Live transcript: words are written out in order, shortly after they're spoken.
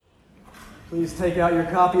Please take out your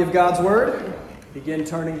copy of God's Word. Begin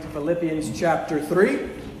turning to Philippians chapter 3.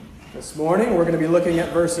 This morning we're going to be looking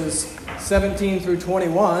at verses 17 through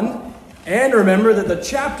 21. And remember that the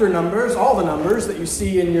chapter numbers, all the numbers that you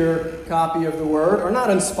see in your copy of the Word, are not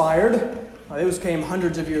inspired. Those came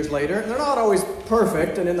hundreds of years later. They're not always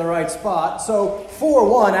perfect and in the right spot. So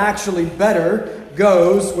 4:1 actually better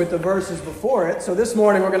goes with the verses before it. So this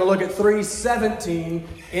morning we're going to look at 3:17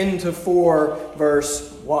 into 4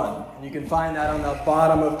 verse 1. And you can find that on the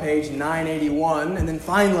bottom of page 981 and then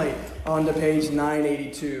finally onto page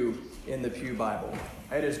 982 in the Pew Bible.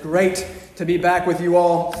 It is great to be back with you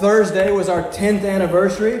all. Thursday was our 10th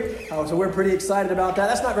anniversary, so we're pretty excited about that.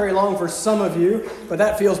 That's not very long for some of you, but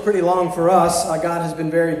that feels pretty long for us. God has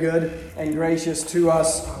been very good and gracious to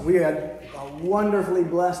us. We had a wonderfully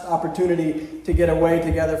blessed opportunity to get away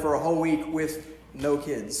together for a whole week with no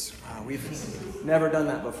kids. We've never done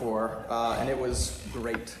that before, and it was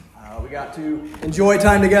great. We got to enjoy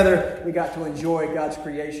time together. We got to enjoy God's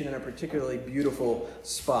creation in a particularly beautiful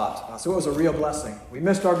spot. So it was a real blessing. We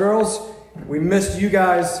missed our girls. We missed you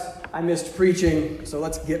guys. I missed preaching. So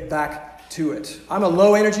let's get back to it. I'm a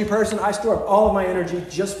low energy person. I store up all of my energy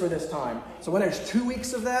just for this time. So when there's 2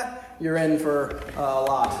 weeks of that, you're in for a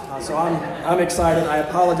lot. So I'm excited. I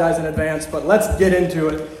apologize in advance, but let's get into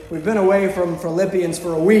it. We've been away from Philippians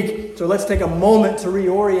for a week, so let's take a moment to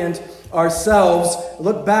reorient ourselves.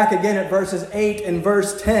 Look back again at verses 8 and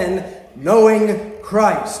verse 10, knowing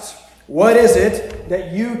Christ. What is it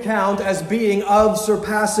that you count as being of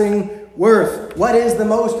surpassing worth? What is the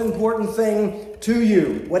most important thing to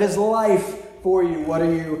you? What is life for you? What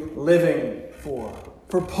are you living for?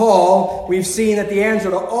 For Paul, we've seen that the answer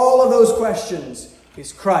to all of those questions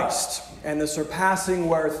is Christ and the surpassing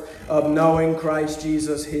worth of knowing Christ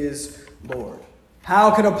Jesus, his Lord.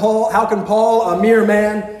 How can Paul, a mere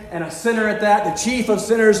man and a sinner at that, the chief of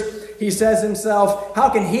sinners, he says himself, how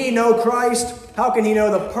can he know Christ? How can he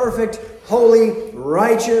know the perfect, holy,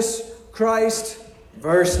 righteous Christ?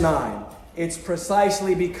 Verse 9, it's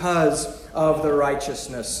precisely because of the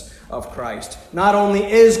righteousness of Christ. Not only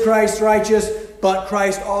is Christ righteous, but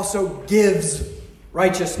Christ also gives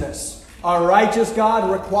righteousness. Our righteous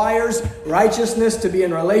God requires righteousness to be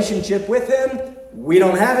in relationship with him. We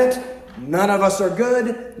don't have it. None of us are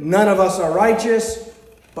good. None of us are righteous.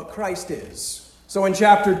 But Christ is. So in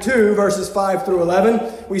chapter 2, verses 5 through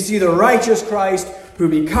 11, we see the righteous Christ who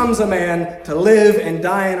becomes a man to live and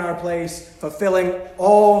die in our place, fulfilling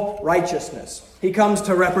all righteousness. He comes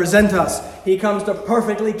to represent us. He comes to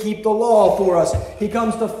perfectly keep the law for us. He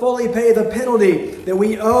comes to fully pay the penalty that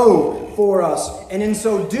we owe for us. And in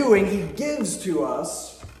so doing, he gives to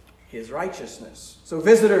us his righteousness. So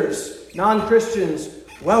visitors, non-Christians,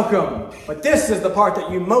 welcome. But this is the part that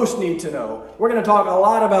you most need to know. We're going to talk a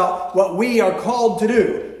lot about what we are called to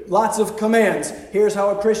do. Lots of commands. Here's how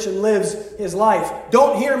a Christian lives his life.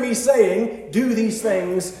 Don't hear me saying, do these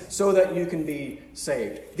things so that you can be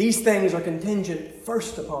saved. These things are contingent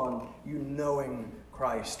first upon you knowing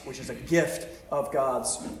Christ, which is a gift of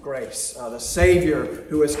God's grace. The Savior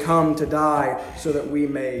who has come to die so that we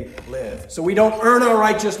may live. So we don't earn our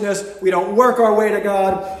righteousness. We don't work our way to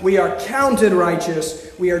God. We are counted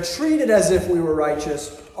righteous. We are treated as if we were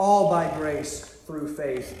righteous, all by grace through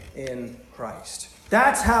faith in Christ.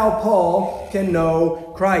 That's how Paul can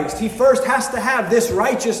know Christ. He first has to have this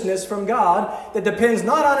righteousness from God that depends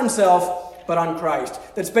not on himself, but on Christ.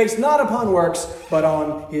 That's based not upon works, but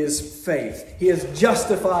on his faith. He is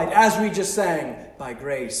justified, as we just sang, by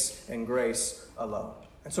grace and grace alone.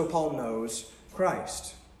 And so Paul knows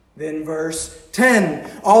Christ. Then verse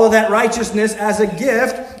 10, all of that righteousness as a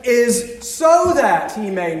gift is so that he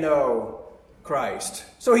may know Christ.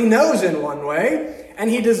 So he knows in one way, and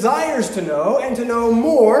he desires to know, and to know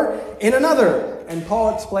more in another. And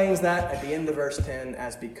Paul explains that at the end of verse 10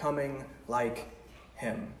 as becoming like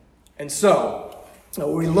him. And so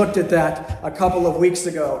we looked at that a couple of weeks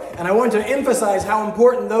ago, and I want to emphasize how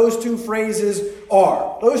important those two phrases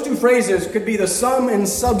are. Those two phrases could be the sum and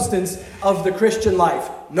substance of the Christian life.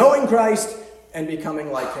 Knowing Christ and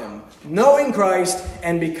becoming like him. Knowing Christ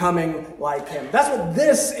and becoming like him. That's what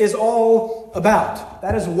this is all about.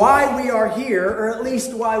 That is why we are here, or at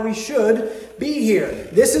least why we should be here.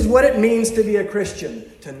 This is what it means to be a Christian.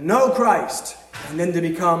 To know Christ and then to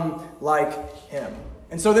become like him.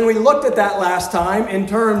 And so then we looked at that last time in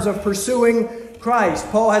terms of pursuing Christ.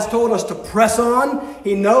 Paul has told us to press on.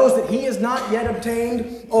 He knows that he has not yet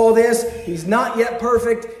obtained all this. He's not yet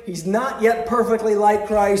perfect. He's not yet perfectly like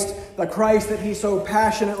Christ, the Christ that he so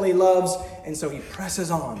passionately loves. And so he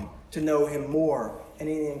presses on to know him more. And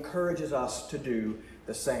he encourages us to do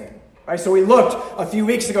the same. Right? So we looked a few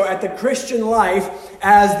weeks ago at the Christian life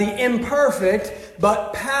as the imperfect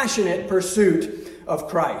but passionate pursuit of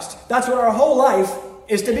Christ. That's what our whole life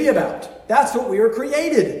is to be about. That's what we were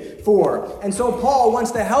created for. And so Paul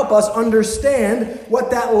wants to help us understand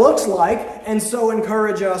what that looks like and so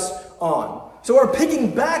encourage us on. So we're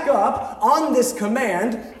picking back up on this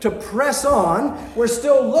command to press on. We're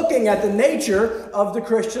still looking at the nature of the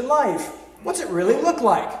Christian life. What's it really look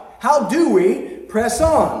like? How do we press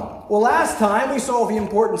on? Well, last time we saw the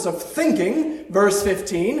importance of thinking. Verse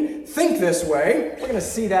 15, think this way. We're going to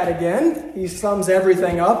see that again. He sums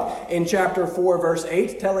everything up in chapter 4, verse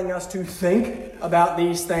 8, telling us to think about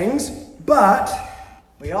these things. But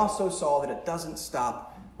we also saw that it doesn't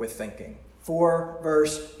stop with thinking. 4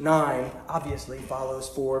 verse 9 obviously follows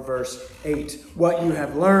 4 verse 8. What you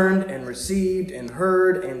have learned and received and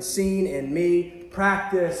heard and seen in me,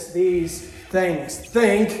 practice these things.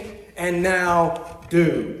 Think and now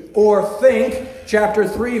do. Or think, chapter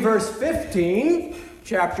 3, verse 15,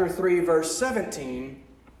 chapter 3, verse 17,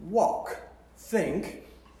 walk. Think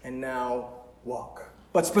and now walk.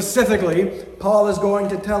 But specifically, Paul is going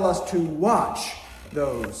to tell us to watch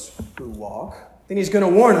those who walk. Then he's going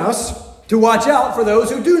to warn us to watch out for those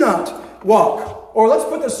who do not walk. Or let's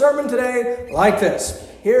put the sermon today like this.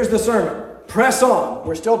 Here's the sermon. Press on.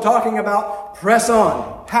 We're still talking about press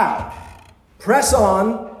on. How? Press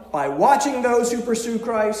on by watching those who pursue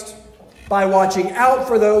Christ, by watching out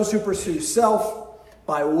for those who pursue self,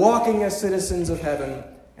 by walking as citizens of heaven,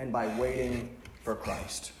 and by waiting for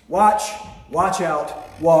Christ. Watch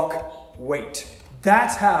out, walk, wait.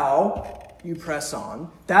 That's how you press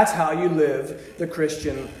on. That's how you live the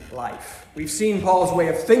Christian life. We've seen Paul's way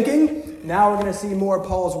of thinking. Now we're going to see more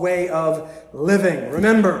Paul's way of living.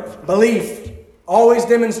 Remember, belief always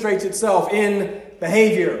demonstrates itself in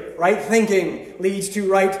behavior. Right thinking leads to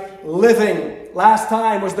right living. Last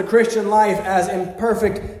time was the Christian life as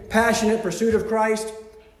imperfect, passionate pursuit of Christ.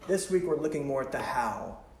 This week we're looking more at the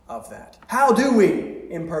how of that. How do we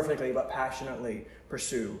imperfectly but passionately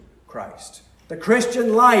pursue Christ? The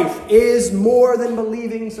Christian life is more than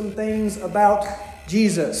believing some things about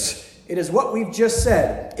Jesus. It is what we've just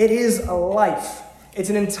said. It is a life. It's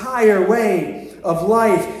an entire way of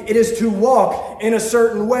life. It is to walk in a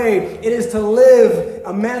certain way. It is to live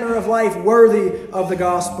a manner of life worthy of the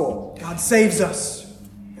gospel. God saves us,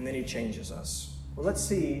 and then he changes us. Well, let's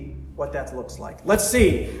see what that looks like. Let's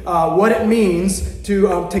see what it means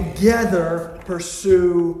to together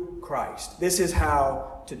pursue Christ. This is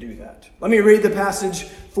how to do that. Let me read the passage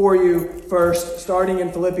for you first, starting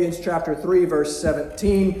in Philippians chapter 3, verse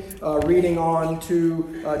 17, reading on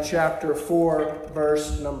to chapter 4,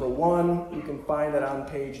 verse number 1. You can find that on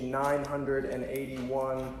page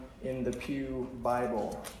 981 in the Pew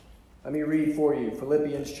Bible. Let me read for you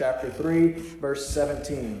Philippians chapter 3, verse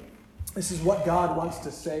 17. This is what God wants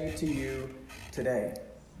to say to you today.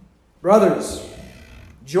 Brothers,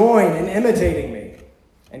 join in imitating me,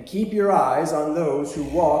 and keep your eyes on those who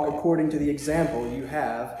walk according to the example you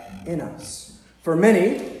have in us. For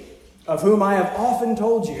many, of whom I have often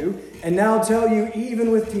told you, and now tell you even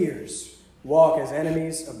with tears, walk as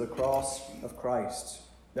enemies of the cross of Christ.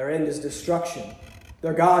 Their end is destruction.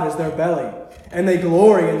 Their God is their belly, and they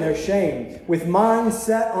glory in their shame, with minds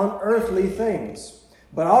set on earthly things.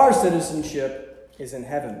 But our citizenship is in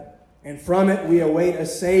heaven, and from it we await a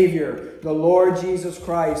Savior, the Lord Jesus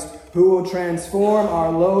Christ, who will transform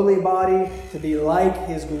our lowly body to be like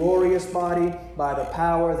his glorious body by the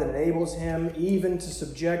power that enables him even to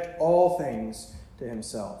subject all things to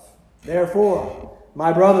himself. Therefore,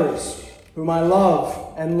 my brothers, whom I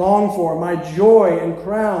love and long for, my joy and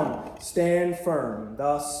crown, stand firm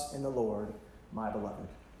thus in the Lord, my beloved.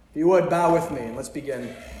 If you would, bow with me, and let's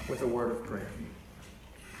begin with a word of prayer.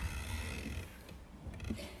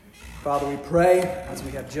 Father, we pray, as we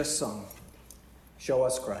have just sung, show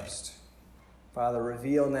us Christ. Father,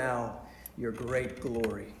 reveal now your great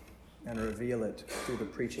glory and reveal it through the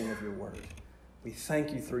preaching of your word. We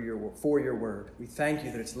thank you for your word. We thank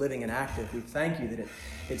you that it's living and active. We thank you that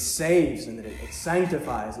it saves and that it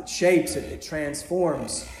sanctifies, it shapes, it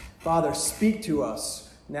transforms. Father, speak to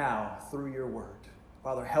us now through your word.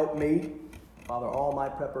 Father, help me. Father, all my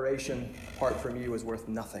preparation apart from you is worth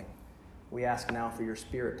nothing. We ask now for your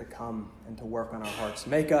Spirit to come and to work on our hearts.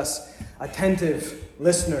 Make us attentive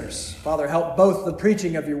listeners. Father, help both the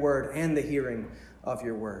preaching of your word and the hearing of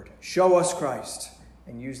your word. Show us Christ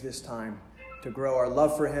and use this time to grow our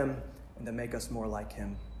love for him and to make us more like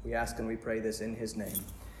him. We ask and we pray this in his name.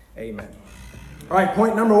 Amen. All right,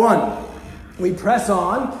 point number 1. We press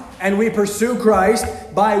on and we pursue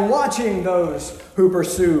Christ by watching those who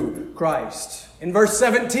pursue Christ. In verse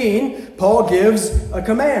 17, Paul gives a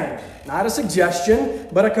command. not a suggestion,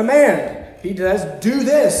 but a command. He says, do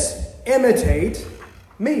this, imitate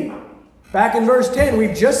me. Back in verse 10,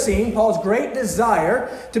 we've just seen Paul's great desire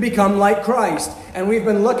to become like Christ, and we've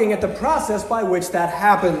been looking at the process by which that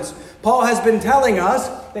happens. Paul has been telling us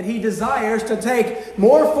that he desires to take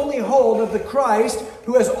more fully hold of the Christ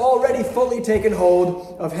who has already fully taken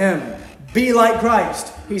hold of him. Be like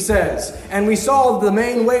Christ, he says. And we saw the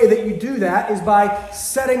main way that you do that is by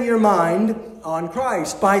setting your mind on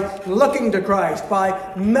Christ, by looking to Christ,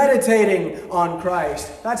 by meditating on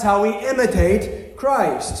Christ. That's how we imitate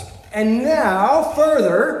Christ. And now,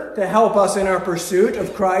 further, to help us in our pursuit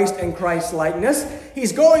of Christ and Christ-likeness,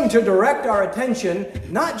 he's going to direct our attention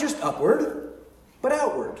not just upward, but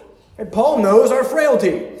outward. And Paul knows our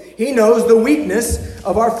frailty. He knows the weakness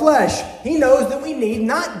of our flesh. He knows that we need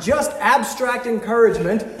not just abstract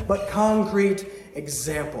encouragement, but concrete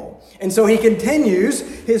example. And so he continues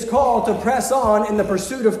his call to press on in the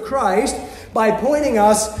pursuit of Christ by pointing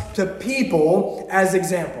us to people as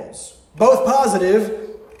examples, both positive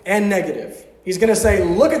and negative. He's going to say,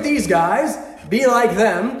 look at these guys, be like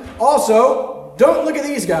them. Also, don't look at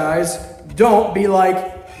these guys, don't be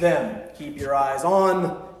like them. Keep your eyes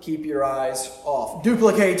on, keep your eyes off.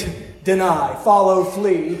 Duplicate, deny, follow,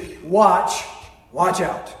 flee, watch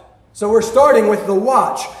out. So we're starting with the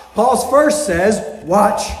watch. Paul first says,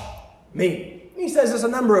 watch me. He says this a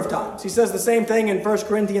number of times. He says the same thing in 1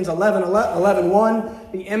 Corinthians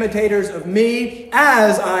 11:1, be imitators of me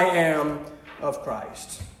as I am of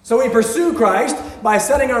Christ. So we pursue Christ by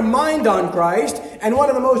setting our mind on Christ, and one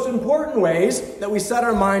of the most important ways that we set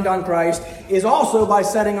our mind on Christ is also by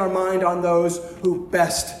setting our mind on those who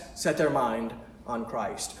best set their mind on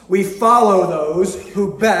Christ. We follow those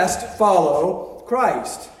who best follow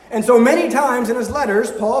Christ. And so many times in his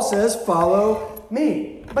letters, Paul says, follow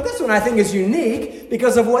me. But this one I think is unique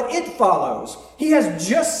because of what it follows. He has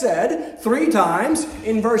just said 3 times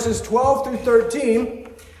in verses 12 through 13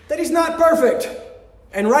 that he's not perfect.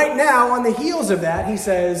 And right now, on the heels of that, he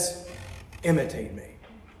says, imitate me.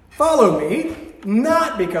 Follow me,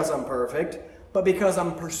 not because I'm perfect, but because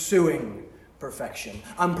I'm pursuing perfection.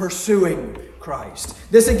 I'm pursuing Christ.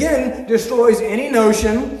 This again destroys any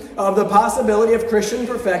notion of the possibility of Christian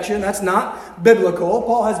perfection. That's not biblical.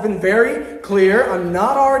 Paul has been very clear. I'm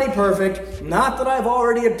not already perfect. Not that I've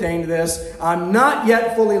already obtained this. I'm not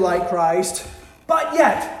yet fully like Christ. But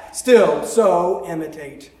yet, still, so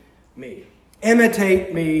imitate me.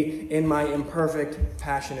 Imitate me in my imperfect,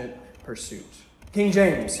 passionate pursuit. King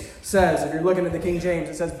James says, if you're looking at the King James,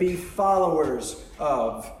 it says, be followers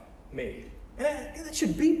of me. And that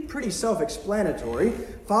should be pretty self-explanatory.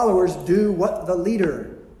 Followers do what the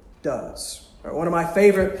leader does. One of my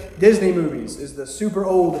favorite Disney movies is the super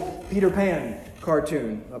old Peter Pan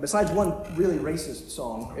cartoon. Besides one really racist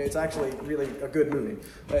song, it's actually really a good movie.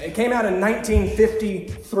 It came out in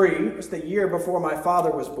 1953. It's the year before my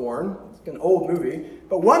father was born. It's an old movie.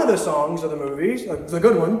 But one of the songs of the movie, the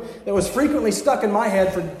good one, that was frequently stuck in my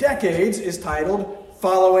head for decades is titled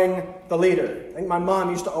Following the Leader. I think my mom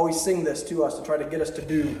used to always sing this to us to try to get us to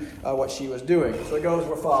do what she was doing. So it goes,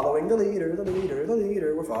 we're following the leader, the leader, the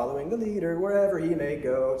leader. We're following the leader wherever he may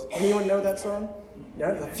go. Anyone know that song?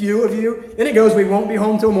 Yeah, a few of you. Then it goes, we won't be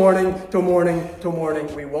home till morning, till morning, till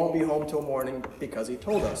morning. We won't be home till morning because he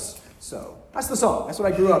told us so. That's the song. That's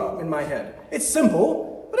what I grew up in my head. It's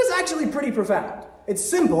simple, but it's actually pretty profound. It's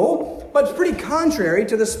simple, but it's pretty contrary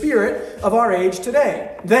to the spirit of our age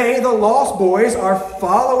today. They, the lost boys, are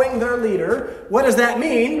following their leader. What does that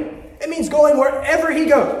mean? It means going wherever he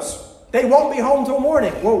goes. They won't be home till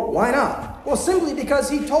morning. Well, why not? Well, simply because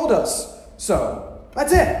he told us so.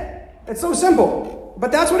 That's it. It's so simple.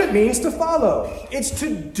 But that's what it means to follow. It's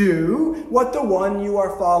to do what the one you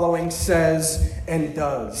are following says and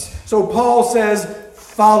does. So Paul says,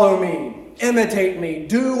 follow me. Imitate me.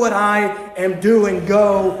 Do what I am doing.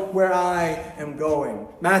 Go where I am going.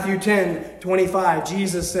 Matthew 10:25,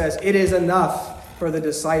 Jesus says, it is enough for the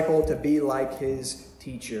disciple to be like his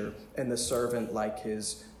teacher and the servant like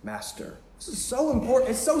his master. This is so important.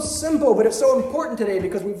 It's so simple, but it's so important today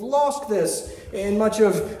because we've lost this in much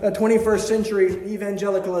of 21st century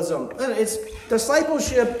evangelicalism. It's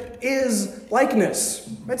discipleship is likeness.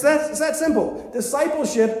 It's that simple.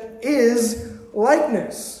 Discipleship is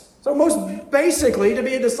likeness. So most basically, to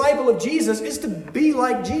be a disciple of Jesus is to be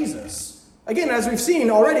like Jesus. Again, as we've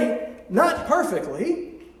seen already, not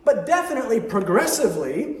perfectly, but definitely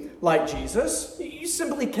progressively like Jesus. You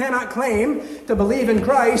simply cannot claim to believe in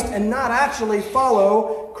Christ and not actually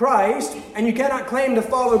follow Christ. And you cannot claim to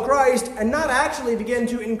follow Christ and not actually begin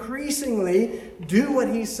to increasingly do what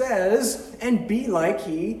he says and be like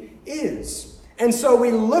he is. And so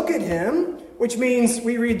we look at him, which means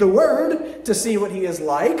we read the Word to see what He is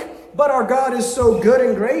like, but our God is so good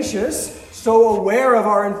and gracious, so aware of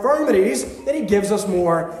our infirmities, that He gives us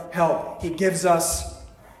more help. He gives us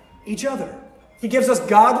each other. He gives us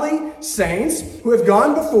godly saints who have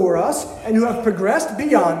gone before us and who have progressed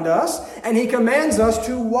beyond us, and He commands us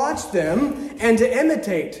to watch them and to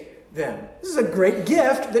imitate them. This is a great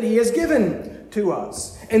gift that He has given to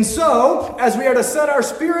us. And so, as we are to set our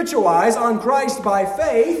spiritual eyes on Christ by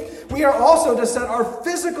faith, we are also to set our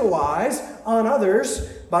physical eyes on others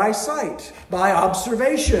by sight, by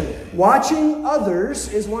observation. Watching others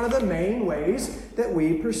is one of the main ways that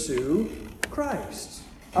we pursue Christ.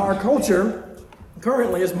 Our culture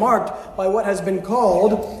currently is marked by what has been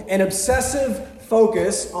called an obsessive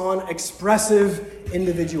focus on expressive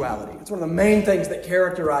individuality. It's one of the main things that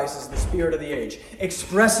characterizes the spirit of the age.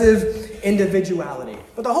 Expressive individuality.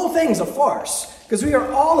 But the whole thing's a farce, because we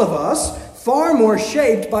are all of us far more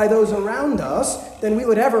shaped by those around us than we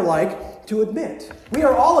would ever like to admit. We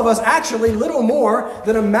are all of us actually little more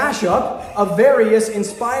than a mashup of various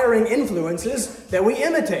inspiring influences that we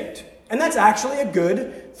imitate. And that's actually a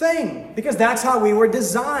good thing, because that's how we were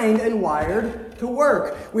designed and wired to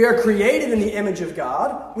work. We are created in the image of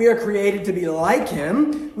God. We are created to be like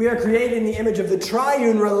Him. We are created in the image of the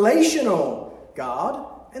triune relational God.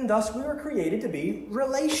 And thus we were created to be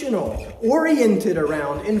relational, oriented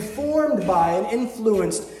around, informed by, and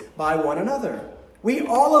influenced by one another. We,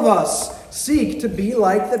 all of us, seek to be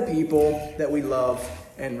like the people that we love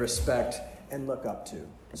and respect and look up to.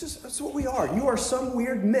 That's what we are. You are some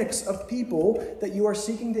weird mix of people that you are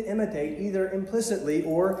seeking to imitate, either implicitly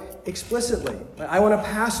or explicitly. I want to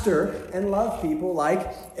pastor and love people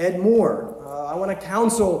like Ed Moore. I want to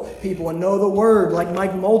counsel people and know the Word like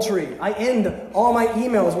Mike Moultrie. I end all my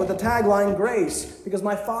emails with the tagline grace, because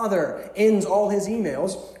my father ends all his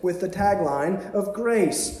emails with the tagline of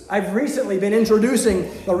grace. I've recently been introducing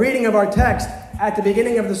the reading of our text at the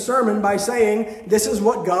beginning of the sermon by saying, this is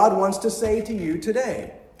what God wants to say to you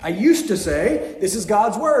today. I used to say, this is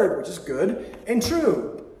God's Word, which is good and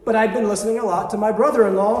true. But I've been listening a lot to my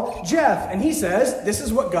brother-in-law, Jeff, and he says, this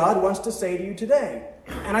is what God wants to say to you today.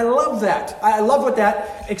 And I love that. I love what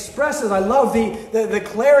that expresses. I love the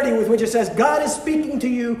clarity with which it says, God is speaking to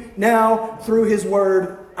you now through His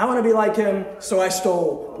Word. I want to be like Him, so I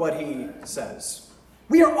stole what He says.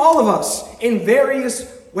 We are all of us in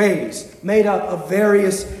various ways, made up of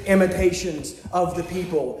various imitations of the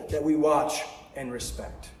people that we watch and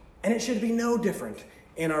respect. And it should be no different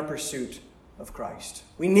in our pursuit of Christ.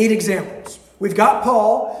 We need examples. We've got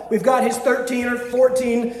Paul. We've got his 13 or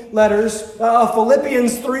 14 letters.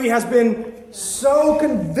 Philippians 3 has been so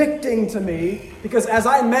convicting to me, because as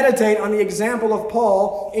I meditate on the example of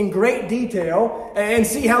Paul in great detail and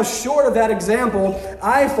see how short of that example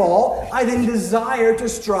I fall, I then desire to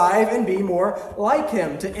strive and be more like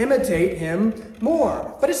him, to imitate him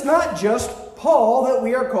more. But it's not just Paul that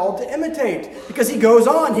we are called to imitate, because he goes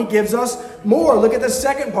on, he gives us more. Look at the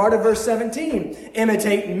second part of verse 17.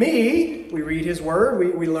 Imitate me, we read his word,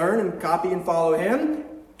 we learn and copy and follow him,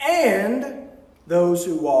 and those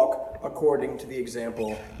who walk according to the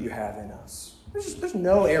example you have in us. There's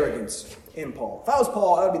no arrogance in Paul. If I was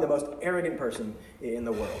Paul, I would be the most arrogant person in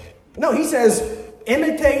the world. No, he says,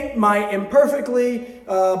 imitate my imperfectly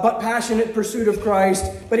but passionate pursuit of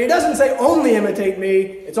Christ. But he doesn't say only imitate me.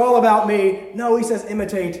 It's all about me. No, he says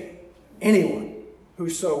imitate anyone who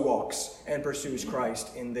so walks and pursues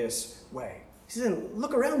Christ in this way. He says,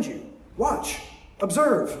 look around you. Watch.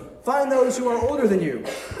 Observe. Find those who are older than you.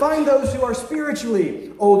 Find those who are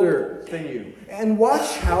spiritually older than you. And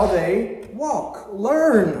watch how they walk.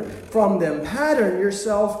 Learn from them. Pattern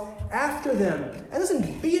yourself after them. And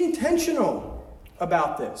listen, be intentional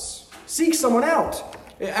about this. Seek someone out.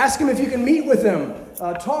 Ask them if you can meet with them.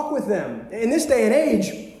 Talk with them. In this day and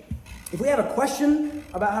age, if we have a question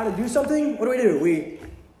about how to do something, what do? We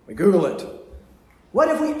Google it. What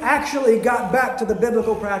if we actually got back to the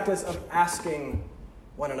biblical practice of asking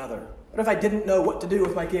one another? What if I didn't know what to do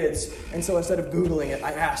with my kids, and so instead of Googling it,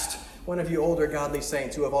 I asked one of you older godly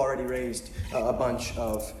saints who have already raised a bunch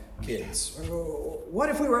of kids? What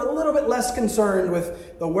if we were a little bit less concerned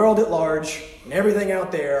with the world at large and everything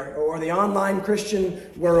out there, or the online Christian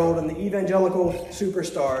world and the evangelical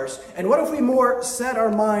superstars? And what if we more set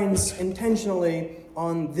our minds intentionally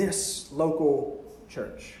on this local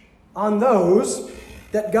church? On those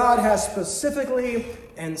that God has specifically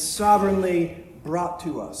and sovereignly brought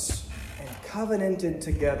to us and covenanted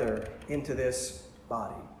together into this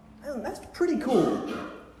body. And that's pretty cool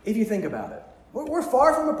if you think about it. We're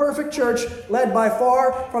far from a perfect church led by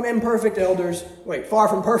far from imperfect elders. Far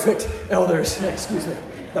from perfect elders. Excuse me.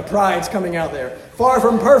 The pride's coming out there. Far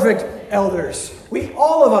from perfect, elders.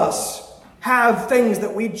 All of us have things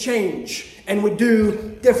that we'd change and would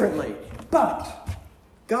do differently. But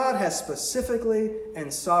God has specifically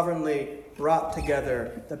and sovereignly brought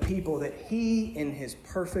together the people that He, in His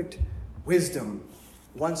perfect wisdom,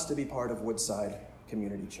 wants to be part of Woodside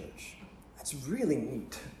Community Church. That's really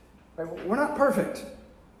neat. Right? We're not perfect,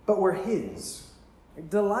 but we're His.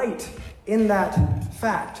 Delight in that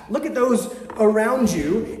fact. Look at those around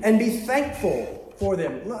you and be thankful for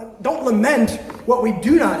them. Don't lament what we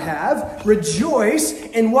do not have. Rejoice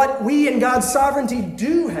in what we in God's sovereignty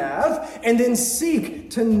do have, and then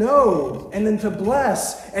seek to know and then to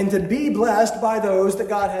bless and to be blessed by those that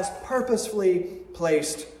God has purposefully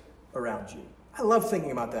placed around you. I love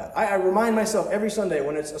thinking about that. I remind myself every Sunday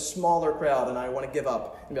when it's a smaller crowd and I want to give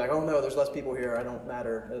up and be like, oh no, there's less people here. I don't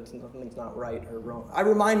matter. Something's not right or wrong. I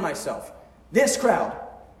remind myself, this crowd,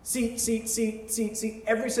 see,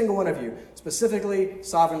 every single one of you, specifically,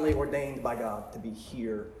 sovereignly ordained by God to be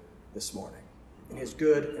here this morning in His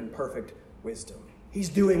good and perfect wisdom. He's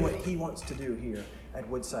doing what He wants to do here at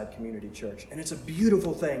Woodside Community Church. And it's a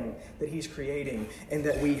beautiful thing that He's creating and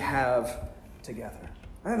that we have together.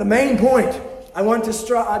 The main point I want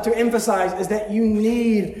to emphasize is that you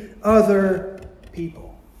need other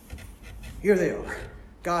people. Here they are.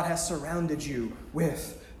 God has surrounded you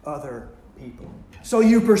with other people. So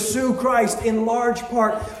you pursue Christ in large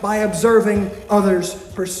part by observing others'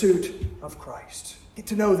 pursuit of Christ. Get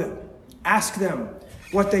to know them. Ask them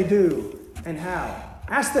what they do and how.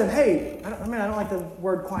 Ask them, hey, I don't like the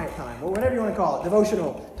word quiet time, or whatever you want to call it,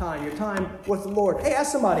 devotional time, your time with the Lord. Hey,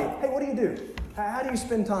 ask somebody, hey, what do you do? How do you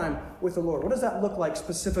spend time with the Lord? What does that look like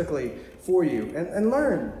specifically for you? And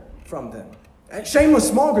learn from them. Shameless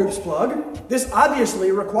small groups plug. This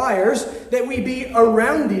obviously requires that we be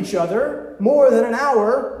around each other more than an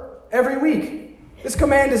hour every week. This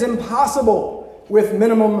command is impossible with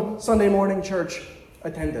minimum Sunday morning church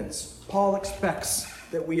attendance. Paul expects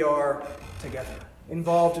that we are together,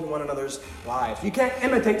 involved in one another's lives. You can't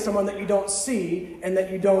imitate someone that you don't see and that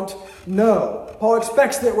you don't know. Paul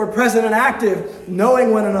expects that we're present and active,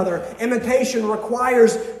 knowing one another. Imitation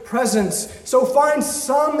requires presence. So find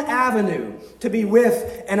some avenue to be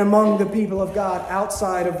with and among the people of God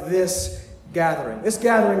outside of this gathering. This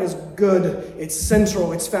gathering is good, it's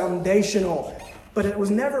central, it's foundational, but it was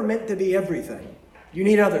never meant to be everything. You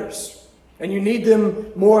need others, and you need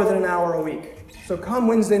them more than an hour a week. So come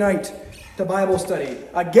Wednesday night to Bible study.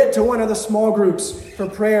 Get to one of the small groups for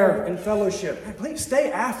prayer and fellowship. And please stay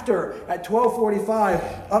after at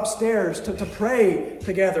 12:45 upstairs to pray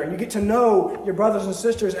together. And you get to know your brothers and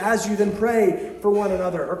sisters as you then pray for one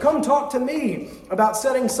another. Or come talk to me about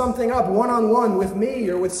setting something up one-on-one with me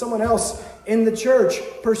or with someone else in the church.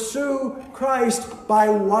 Pursue Christ by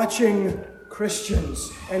watching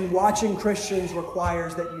Christians. And watching Christians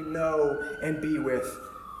requires that you know and be with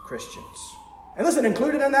Christians. And listen,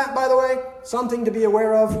 included in that, by the way, something to be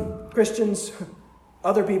aware of, Christians,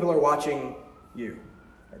 other people are watching you.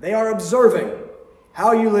 They are observing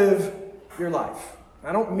how you live your life.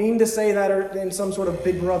 I don't mean to say that in some sort of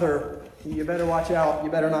big brother, you better watch out, you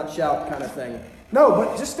better not shout kind of thing. No,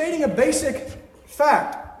 but just stating a basic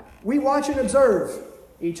fact. We watch and observe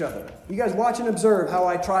each other. You guys watch and observe how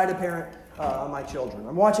I try to parent my children.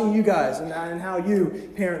 I'm watching you guys and how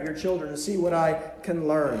you parent your children to see what I can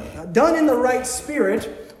learn. Done in the right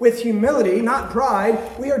spirit, with humility, not pride,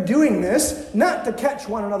 we are doing this not to catch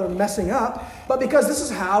one another messing up, but because this is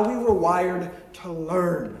how we were wired to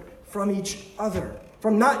learn from each other,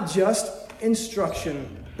 from not just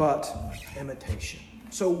instruction, but imitation.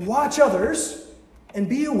 So watch others and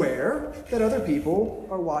be aware that other people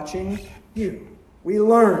are watching you. We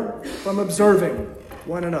learn from observing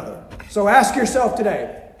one another. So ask yourself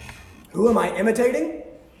today, who am I imitating?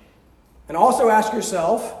 And also ask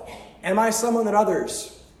yourself, am I someone that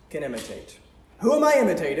others can imitate? Who am I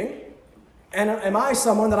imitating? And am I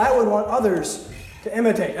someone that I would want others to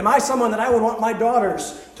imitate? Am I someone that I would want my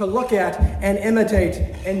daughters to look at and imitate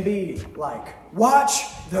and be like? Watch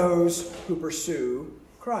those who pursue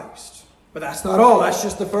Christ. But that's not all. That's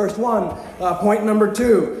just the first one. Point number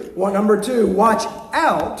two. Number two, watch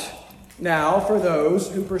out now for those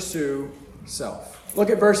who pursue self. Look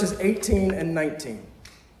at verses 18 and 19.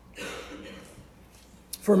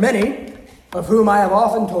 For many, of whom I have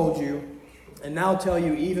often told you, and now tell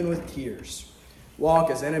you even with tears,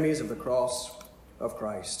 walk as enemies of the cross of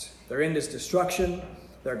Christ. Their end is destruction,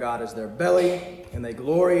 their God is their belly, and they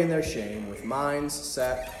glory in their shame with minds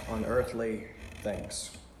set on earthly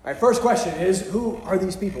things. All right, first question is, who are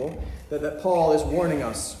these people that Paul is warning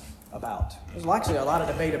us about? There's actually a lot of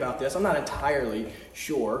debate about this. I'm not entirely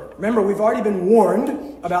sure. Remember, we've already been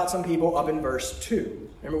warned about some people up in verse 2.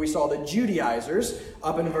 Remember, we saw the Judaizers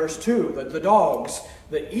up in verse 2, the dogs,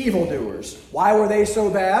 the evildoers. Why were they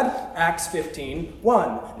so bad? Acts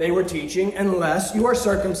 15:1. They were teaching, unless you are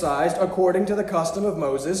circumcised according to the custom of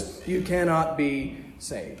Moses, you cannot be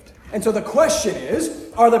saved. And so the question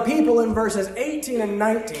is, are the people in verses 18 and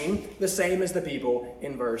 19 the same as the people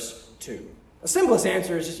in verse 2? The simplest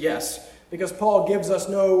answer is just yes, because Paul gives us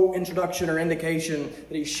no introduction or indication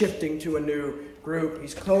that he's shifting to a new group.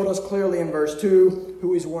 He's told us clearly in verse 2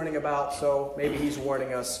 who he's warning about, so maybe he's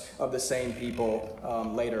warning us of the same people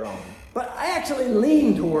later on. But I actually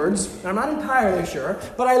lean towards, and I'm not entirely sure,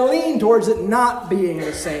 but I lean towards it not being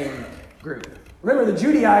the same group. Remember, the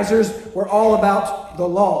Judaizers were all about the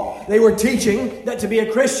law. They were teaching that to be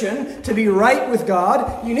a Christian, to be right with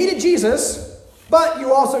God, you needed Jesus, but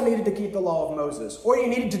you also needed to keep the law of Moses, or you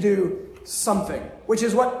needed to do something, which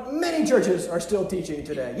is what many churches are still teaching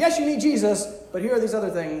today. Yes, you need Jesus, but here are these other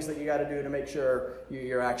things that you got to do to make sure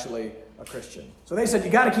you're actually a Christian. So they said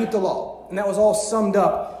you got to keep the law, and that was all summed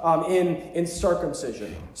up in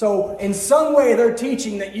circumcision. So in some way, they're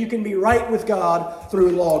teaching that you can be right with God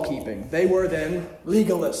through law keeping. They were then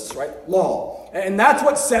legalists, right? Law. And that's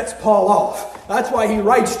what sets Paul off. That's why he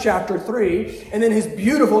writes chapter 3, and then his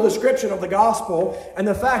beautiful description of the gospel and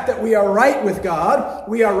the fact that we are right with God,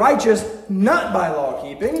 we are righteous not by law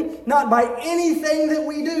keeping, not by anything that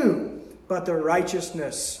we do, but the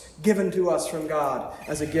righteousness given to us from God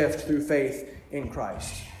as a gift through faith in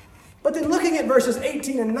Christ. But then looking at verses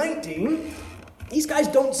 18 and 19, these guys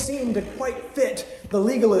don't seem to quite fit the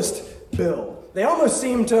legalist bill. They almost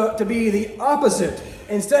seem to be the opposite.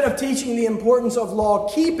 Instead of teaching the importance of law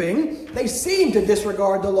keeping, they seem to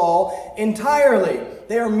disregard the law entirely.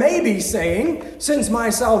 They are maybe saying, since my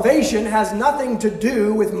salvation has nothing to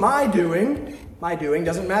do with my doing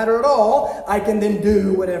doesn't matter at all, I can then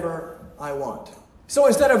do whatever I want. So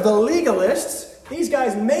instead of the legalists, these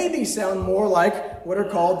guys maybe sound more like what are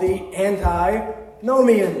called the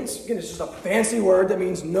antinomians. Again, it's just a fancy word that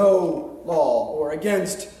means no law or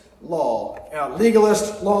against law.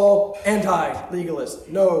 Legalist, law, anti-legalist,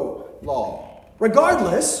 no law.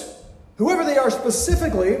 Regardless, whoever they are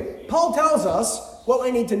specifically, Paul tells us what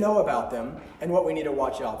we need to know about them and what we need to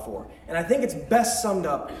watch out for. And I think it's best summed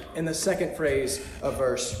up in the second phrase of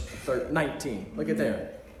verse 19. Look at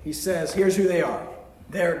there. He says, here's who they are.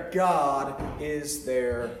 Their God is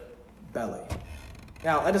their belly.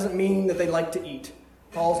 Now, that doesn't mean that they like to eat.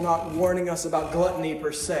 Paul's not warning us about gluttony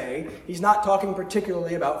per se. He's not talking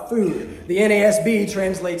particularly about food. The NASB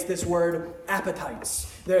translates this word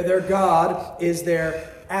appetites. Their God is their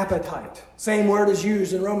appetite. Same word is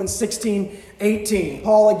used in Romans 16:18.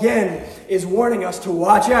 Paul again is warning us to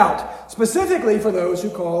watch out, specifically for those who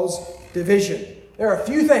cause division. There are a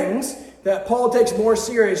few things that Paul takes more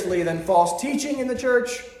seriously than false teaching in the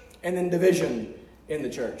church and then division in the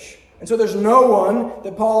church. And so there's no one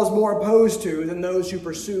that Paul is more opposed to than those who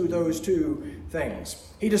pursue those two things.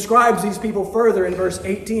 He describes these people further in verse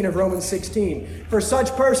 18 of Romans 16. For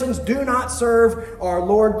such persons do not serve our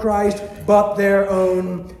Lord Christ, but their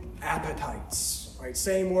own appetites. Right,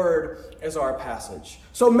 same word as our passage.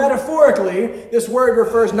 So metaphorically, this word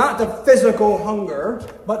refers not to physical hunger,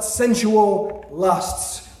 but sensual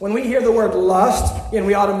lusts. When we hear the word lust, again,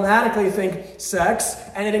 we automatically think sex,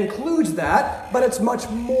 and it includes that, but it's much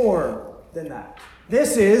more than that.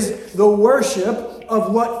 This is the worship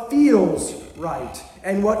of what feels right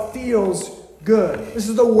and what feels good. This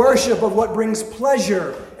is the worship of what brings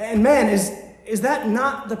pleasure. And man, is that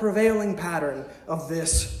not the prevailing pattern of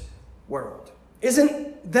this world?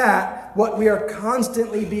 Isn't that what we are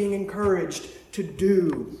constantly being encouraged to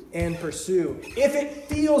do and pursue? If it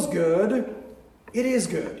feels good, it is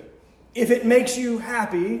good. If it makes you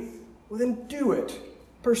happy, well then do it.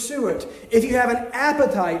 Pursue it. If you have an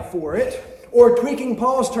appetite for it, or tweaking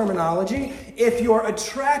Paul's terminology, if you're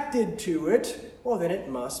attracted to it, well then it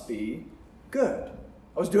must be good.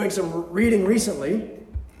 I was doing some reading recently,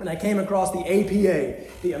 and I came across the APA,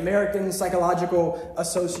 the American Psychological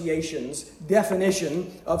Association's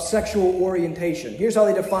definition of sexual orientation. Here's how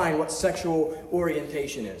they define what sexual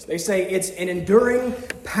orientation is. They say it's an enduring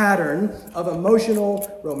pattern of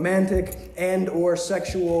emotional, romantic, and or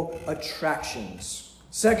sexual attractions.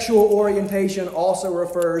 Sexual orientation also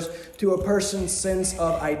refers to a person's sense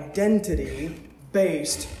of identity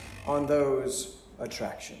based on those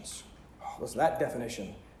attractions. Listen, that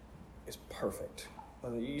definition is perfect.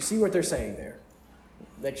 You see what they're saying there.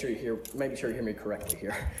 Make sure you hear me correctly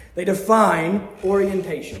here. They define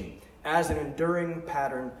orientation as an enduring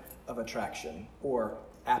pattern of attraction or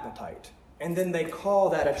appetite. and then they call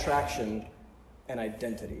that attraction an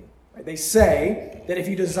identity. They say that if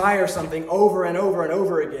you desire something over and over and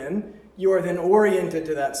over again, you are then oriented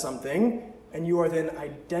to that something, and you are then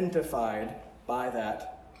identified by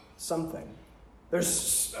that something.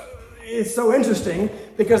 It's so interesting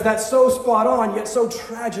because that's so spot on, yet so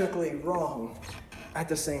tragically wrong at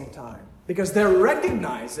the same time. Because they're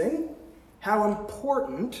recognizing how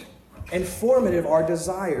important and formative our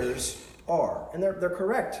desires are. And they're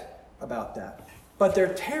correct about that. But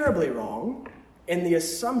they're terribly wrong in the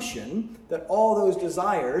assumption that all those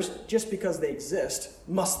desires, just because they exist,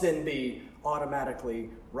 must then be automatically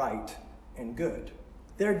right and good.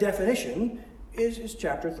 Their definition is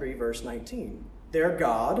chapter 3, verse 19. Their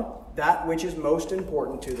God, that which is most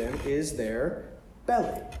important to them, is their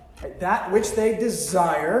belly. That which they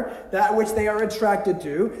desire, that which they are attracted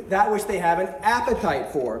to, that which they have an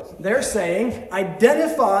appetite for. They're saying,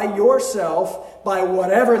 identify yourself by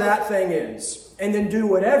whatever that thing is, and then do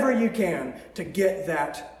whatever you can to get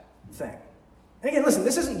that thing. And again, listen,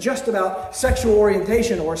 this isn't just about sexual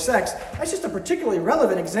orientation or sex. That's just a particularly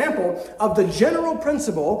relevant example of the general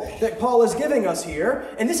principle that Paul is giving us here.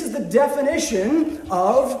 And this is the definition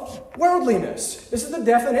of worldliness. This is the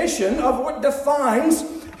definition of what defines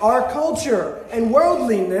our culture. And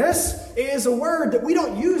worldliness is a word that we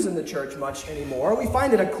don't use in the church much anymore. We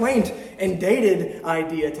find it a quaint and dated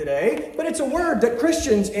idea today, but it's a word that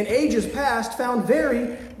Christians in ages past found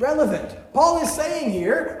very relevant. Paul is saying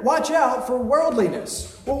here, watch out for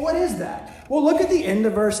worldliness. Well, what is that? Well, look at the end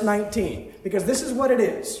of verse 19, because this is what it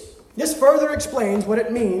is. This further explains what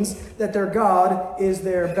it means that their God is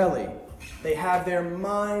their belly. They have their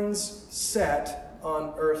minds set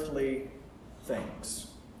on earthly things.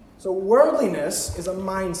 So worldliness is a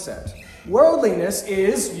mindset. Worldliness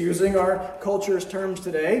is, using our culture's terms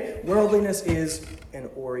today, worldliness is an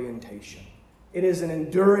orientation. It is an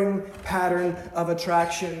enduring pattern of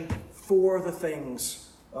attraction for the things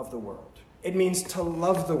of the world. It means to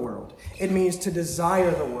love the world. It means to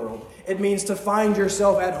desire the world. It means to find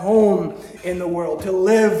yourself at home in the world, to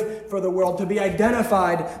live for the world, to be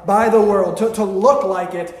identified by the world, to look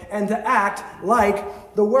like it, and to act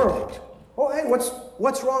like the world. Well, hey,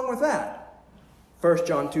 what's wrong with that? 1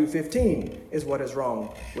 John 2:15 is what is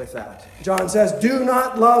wrong with that. John says, do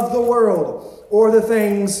not love the world or the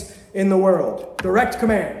things in the world. Direct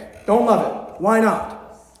command. Don't love it. Why not?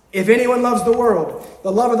 If anyone loves the world,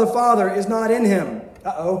 the love of the Father is not in him.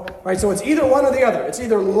 All right, so it's either one or the other. It's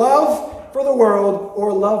either love for the world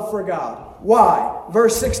or love for God. Why?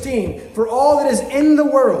 Verse 16, for all that is in the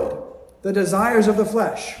world, the desires of the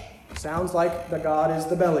flesh. Sounds like the God is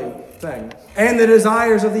the belly thing. And the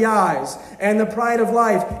desires of the eyes and the pride of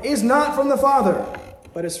life is not from the Father,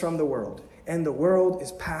 but is from the world. And the world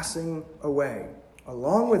is passing away,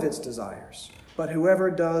 along with its desires. But whoever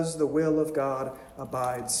does the will of God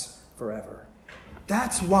abides forever.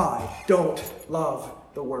 That's why don't love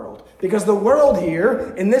the world. Because the world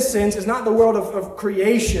here, in this sense, is not the world of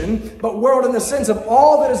creation, but world in the sense of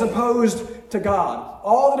all that is opposed to God.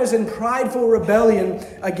 All that is in prideful rebellion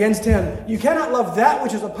against Him. You cannot love that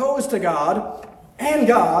which is opposed to God and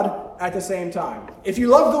God at the same time. If you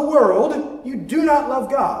love the world, you do not love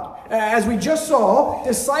God. As we just saw,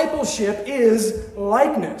 discipleship is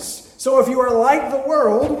likeness. So if you are like the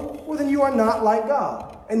world, well then you are not like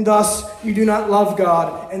God. And thus you do not love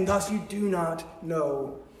God, and thus you do not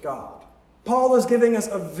know God. Paul is giving us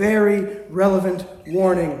a very relevant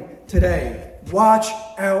warning today. Watch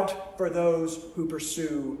out for those who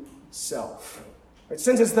pursue self.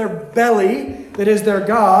 Since it's their belly that is their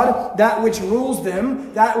God, that which rules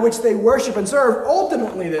them, that which they worship and serve,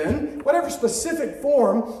 ultimately then, whatever specific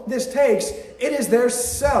form this takes, it is their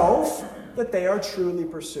self that they are truly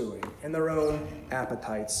pursuing, and their own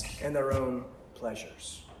appetites and their own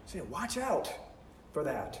pleasures. Say, watch out for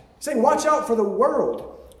that. Say, watch out for the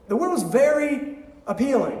world. The world is very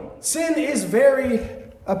appealing. Sin is very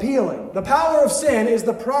appealing. The power of sin is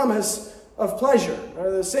the promise of pleasure.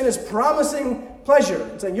 The sin is promising pleasure.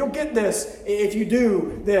 It's saying you'll get this if you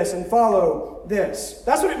do this and follow this.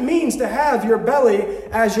 That's what it means to have your belly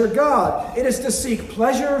as your God. It is to seek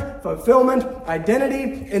pleasure, fulfillment,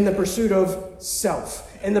 identity in the pursuit of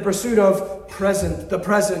self, in the pursuit of the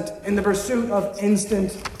present, in the pursuit of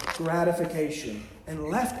instant gratification. And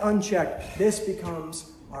left unchecked, this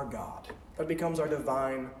becomes our God. It becomes our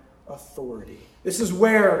divine authority. This is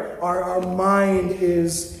where our mind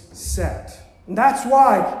is set. And that's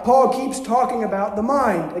why Paul keeps talking about the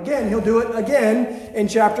mind. Again, he'll do it again in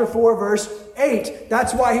chapter 4, verse 8.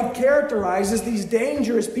 That's why he characterizes these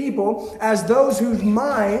dangerous people as those whose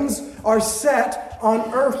minds are set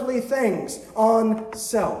on earthly things, on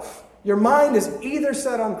self. Your mind is either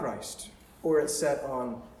set on Christ or it's set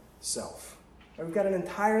on self. We've got an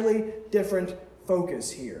entirely different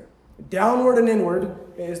focus here. Downward and inward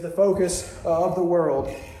is the focus of the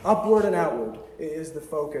world. Upward and outward is the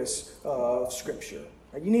focus of Scripture.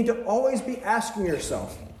 You need to always be asking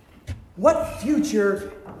yourself, what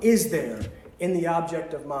future is there in the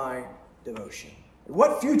object of my devotion?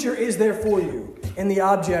 What future is there for you in the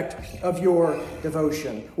object of your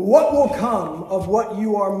devotion? What will come of what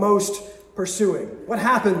you are most pursuing? What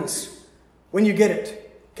happens when you get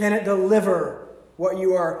it? Can it deliver what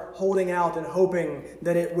you are holding out and hoping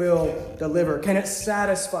that it will deliver? Can it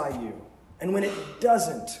satisfy you? And when it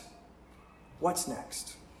doesn't, what's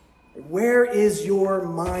next? Where is your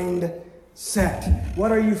mind set?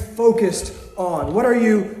 What are you focused on? What are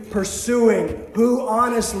you pursuing? Who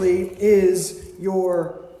honestly is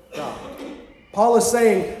your God? Paul is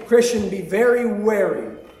saying, Christian, be very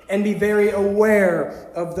wary and be very aware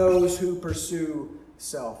of those who pursue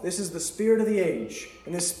self. This is the spirit of the age,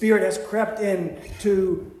 and this spirit has crept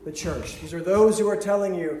into the church. These are those who are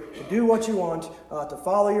telling you to do what you want, to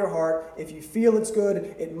follow your heart. If you feel it's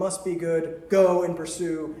good, it must be good. Go and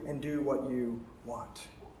pursue and do what you want.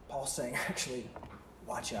 Paul's saying, actually,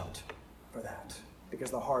 watch out for that, because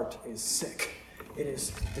the heart is sick. It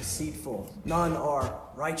is deceitful. None are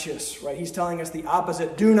righteous, right? He's telling us the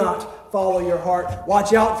opposite. Do not follow your heart.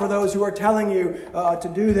 Watch out for those who are telling you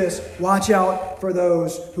to do this. Watch out for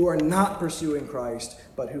those who are not pursuing Christ,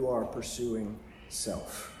 but who are pursuing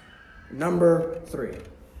self. Number 3.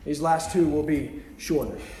 These last two will be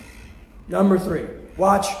shorter. Number 3.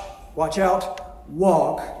 Watch out,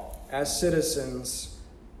 walk as citizens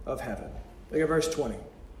of heaven. Look at verse 20.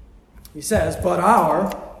 He says, but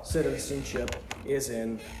our citizenship is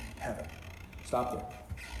in heaven. Stop there.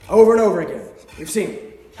 Over and over again, we've seen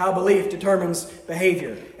how belief determines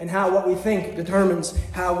behavior and how what we think determines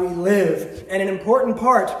how we live. And an important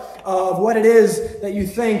part of what it is that you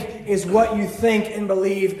think is what you think and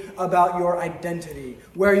believe about your identity,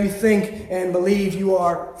 where you think and believe you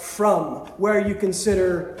are from, where you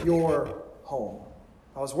consider your home.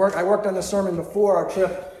 I worked on this sermon before our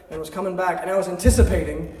trip and was coming back, and I was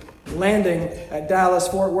anticipating landing at Dallas,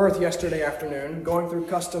 Fort Worth yesterday afternoon, going through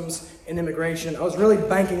customs and immigration. I was really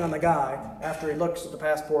banking on the guy after he looks at the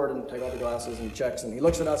passport and takes off the glasses and checks, and he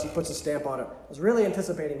looks at us, he puts a stamp on it. I was really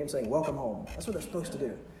anticipating him saying, welcome home. That's what they're supposed to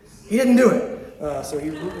do. He didn't do it, so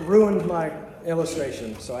he ruined my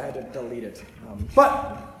illustration, so I had to delete it.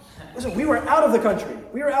 But listen, we were out of the country.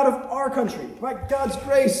 We were out of our country. By God's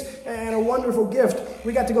grace and a wonderful gift,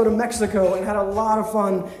 we got to go to Mexico and had a lot of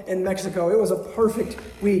fun in Mexico. It was a perfect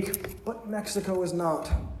week. But Mexico is not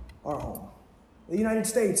our home. The United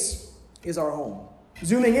States is our home.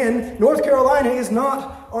 Zooming in, North Carolina is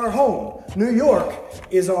not our home. New York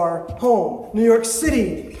is our home. New York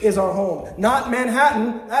City is our home. Not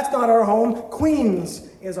Manhattan, that's not our home. Queens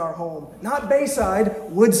is our home. Not Bayside,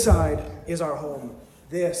 Woodside is our home.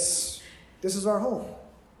 This is our home.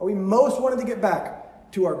 We most wanted to get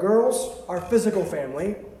back to our girls, our physical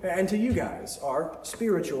family, and to you guys, our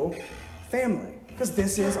spiritual family. Because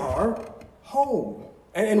this is our home.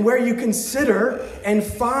 And where you consider and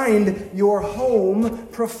find your home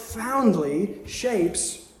profoundly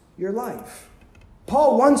shapes your life.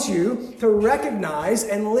 Paul wants you to recognize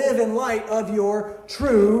and live in light of your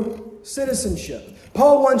true citizenship.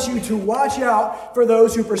 Paul wants you to watch out for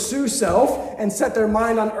those who pursue self and set their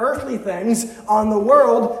mind on earthly things, on the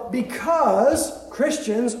world, because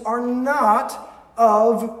Christians are not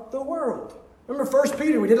of the world. Remember 1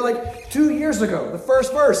 Peter, we did it like 2 years ago. The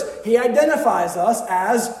first verse, he identifies us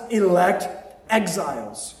as elect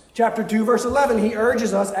exiles. Chapter 2, verse 11, he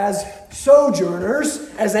urges us as sojourners,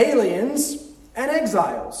 as aliens, and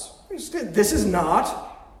exiles. This is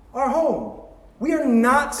not our home. We are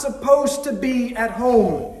not supposed to be at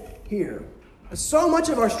home here. So much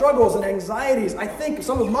of our struggles and anxieties, I think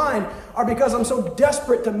some of mine, are because I'm so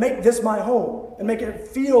desperate to make this my home and make it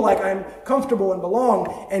feel like I'm comfortable and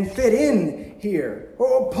belong and fit in here.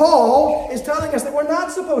 Well, Paul is telling us that we're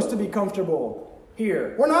not supposed to be comfortable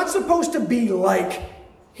here. We're not supposed to be like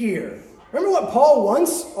here. Remember what Paul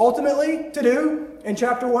wants ultimately to do in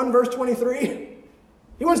chapter 1, verse 23?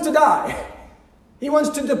 He wants to die. He wants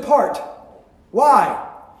to depart. Why?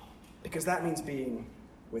 Because that means being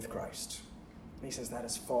with Christ. And he says that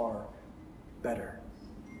is far better.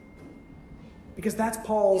 Because that's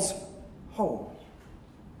Paul's home.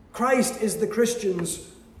 Christ is the Christian's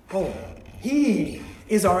home. He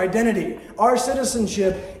is our identity. Our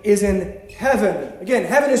citizenship is in heaven. Again,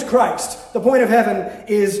 heaven is Christ. The point of heaven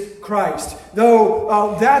is Christ.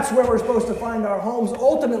 Though that's where we're supposed to find our homes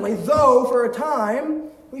ultimately, though for a time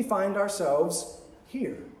we find ourselves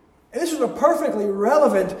here. And this was a perfectly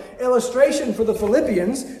relevant illustration for the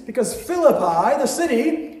Philippians because Philippi, the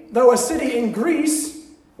city, though a city in Greece,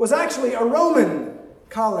 was actually a Roman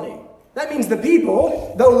colony. That means the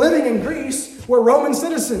people, though living in Greece, were Roman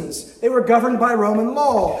citizens. They were governed by Roman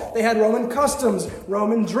law. They had Roman customs,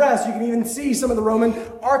 Roman dress. You can even see some of the Roman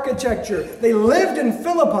architecture. They lived in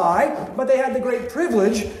Philippi, but they had the great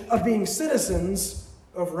privilege of being citizens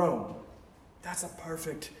of Rome. That's a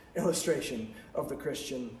perfect illustration of the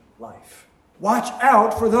Christian life. Watch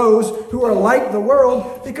out for those who are like the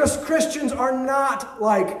world, because Christians are not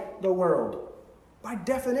like the world. By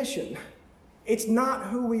definition, it's not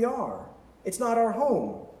who we are. It's not our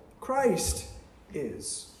home. Christ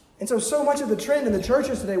is. And so much of the trend in the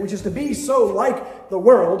churches today, which is to be so like the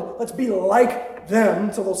world, let's be like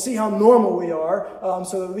them so they'll see how normal we are,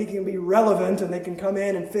 so that we can be relevant and they can come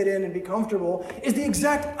in and fit in and be comfortable, is the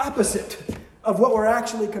exact opposite of what we're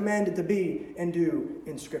actually commanded to be and do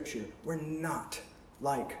in Scripture. We're not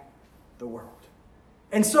like the world.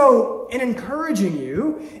 And so, in encouraging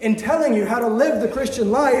you, in telling you how to live the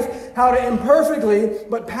Christian life, how to imperfectly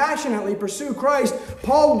but passionately pursue Christ,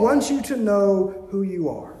 Paul wants you to know who you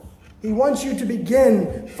are. He wants you to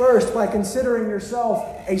begin first by considering yourself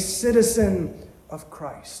a citizen of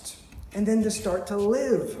Christ, and then to start to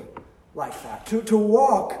live like that, to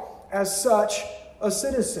walk as such a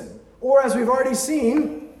citizen. Or as we've already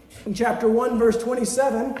seen in chapter 1, verse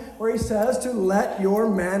 27, where he says to let your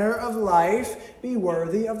manner of life be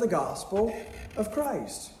worthy of the gospel of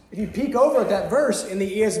Christ. If you peek over at that verse in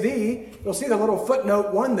the ESV, you'll see the little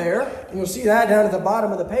footnote 1 there, and you'll see that down at the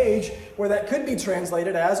bottom of the page, where that could be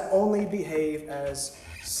translated as only behave as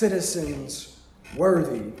citizens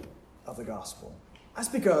worthy of the gospel. That's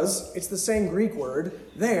because it's the same Greek word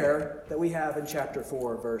there that we have in chapter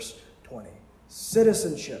 4, verse 20.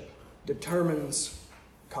 Citizenship determines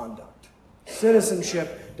conduct.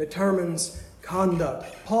 Citizenship determines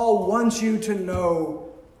conduct. Paul wants you to know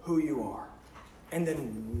who you are, and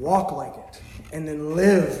then walk like it, and then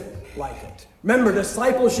live like it. Remember,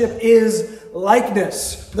 discipleship is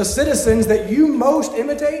likeness. The citizens that you most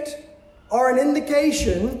imitate are an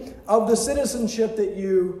indication of the citizenship that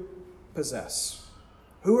you possess.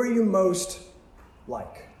 Who are you most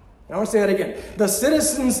like? And I want to say that again. The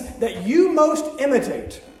citizens that you most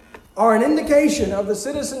imitate are an indication of the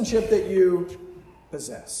citizenship that you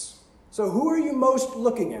possess. So who are you most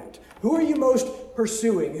looking at? Who are you most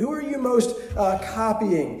pursuing? Who are you most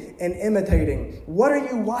copying and imitating? What are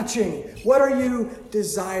you watching? What are you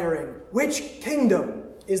desiring? Which kingdom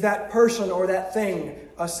is that person or that thing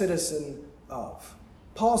a citizen of?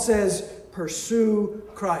 Paul says, pursue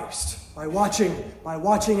Christ by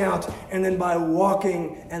watching out, and then by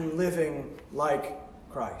walking and living like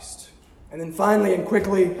Christ. And then finally and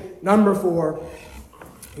quickly, number 4,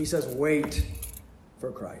 he says, wait for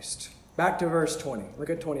Christ. Back to verse 20. Look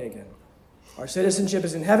at 20 again. Our citizenship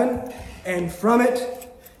is in heaven, and from it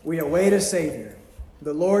we await a Savior,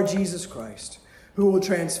 the Lord Jesus Christ, who will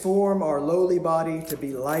transform our lowly body to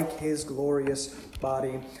be like his glorious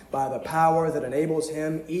body by the power that enables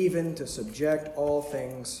him even to subject all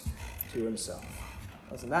things to himself.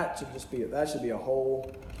 Listen, that should be a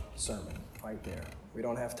whole sermon right there. We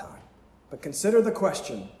don't have time. But consider the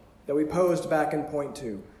question that we posed back in point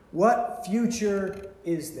 2. What future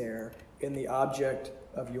is there in the object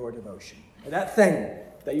of your devotion? And that thing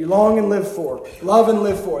that you long and live for, love and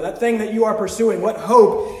live for, that thing that you are pursuing, what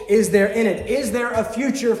hope is there in it? Is there a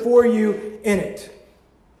future for you in it?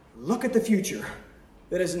 Look at the future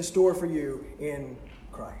that is in store for you in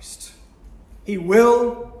Christ. He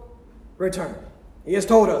will return. He has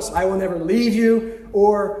told us, I will never leave you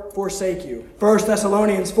or forsake you. 1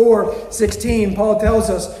 Thessalonians 4:16, Paul tells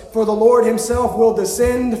us, for the Lord himself will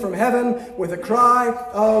descend from heaven with a cry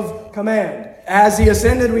of command. As he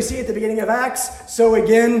ascended, we see at the beginning of Acts, so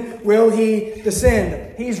again will he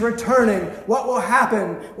descend. He's returning. What will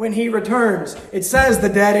happen when he returns? It says the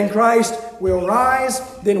dead in Christ will rise,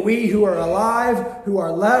 then we who are alive, who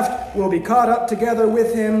are left, will be caught up together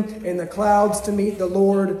with him in the clouds to meet the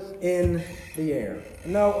Lord in the air.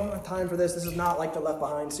 No, I don't have time for this. This is not like the Left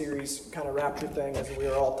Behind series kind of rapture thing as we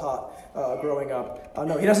were all taught growing up.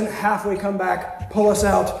 No, he doesn't halfway come back, pull us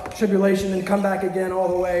out, tribulation, and come back again all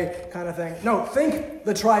the way kind of thing. No, think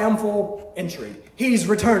the triumphal entry. He's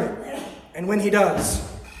returning. And when he does,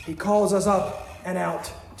 he calls us up and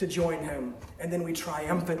out to join him. And then we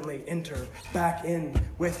triumphantly enter back in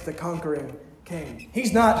with the conquering king.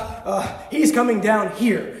 He's coming down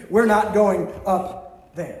here. We're not going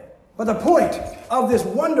up there. But the point of this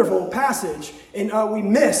wonderful passage, and we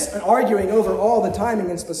miss arguing over all the timing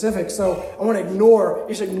and specifics, so I want to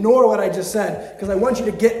ignore what I just said, because I want you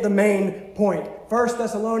to get the main point. 1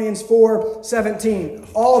 Thessalonians 4:17.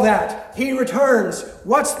 All that. He returns.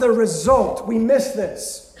 What's the result? We miss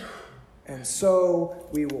this. And so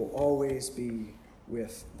we will always be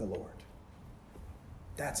with the Lord.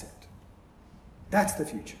 That's it. That's the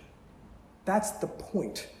future. That's the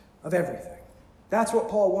point of everything. That's what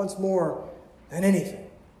Paul wants more than anything.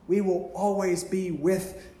 We will always be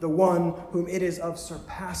with the one whom it is of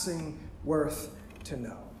surpassing worth to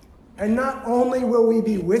know. And not only will we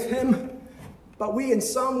be with him, but we in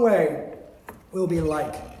some way will be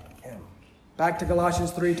like him. Back to Colossians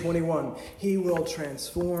 3:21. He will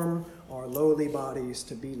transform our lowly bodies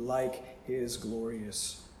to be like his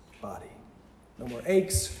glorious body. No more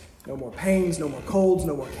aches, no more pains, no more colds,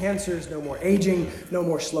 no more cancers, no more aging, no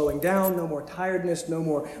more slowing down, no more tiredness, no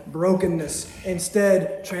more brokenness.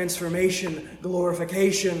 Instead, transformation,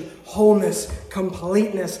 glorification, wholeness,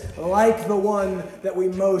 completeness, like the one that we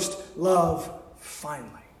most love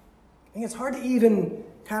finally. I think it's hard to even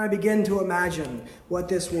kind of begin to imagine what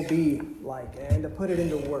this will be like and to put it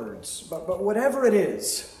into words. But whatever it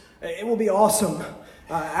is, it will be awesome.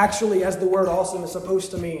 Actually, as the word awesome is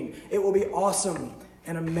supposed to mean, it will be awesome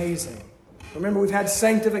and amazing. Remember, we've had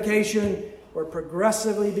sanctification. We're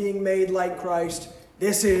progressively being made like Christ.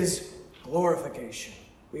 This is glorification.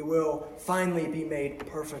 We will finally be made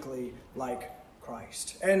perfectly like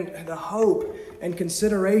Christ. And the hope and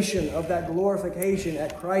consideration of that glorification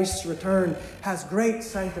at Christ's return has great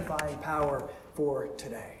sanctifying power for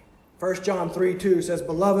today. 1 John 3:2 says,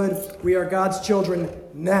 "Beloved, we are God's children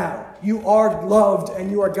now. You are loved and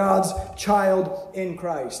you are God's child in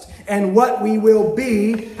Christ. And what we will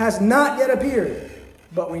be has not yet appeared.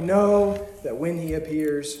 But we know that when he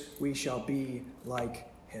appears, we shall be like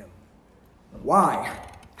him." Why?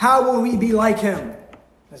 How will we be like him?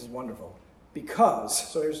 This is wonderful. Because,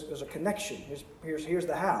 so there's a connection. Here's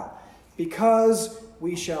the how. Because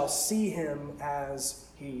we shall see him as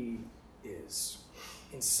he is.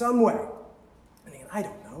 In some way, I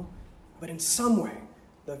don't know, but in some way,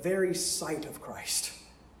 the very sight of Christ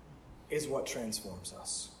is what transforms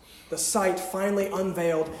us. The sight finally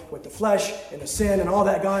unveiled with the flesh and the sin and all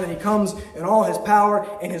that gone, and he comes in all his power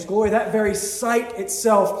and his glory. That very sight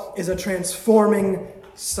itself is a transforming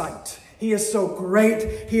sight. He is so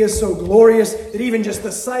great, he is so glorious, that even just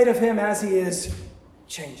the sight of him as he is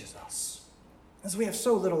changes us. As we have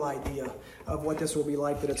so little idea of what this will be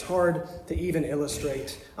like that it's hard to even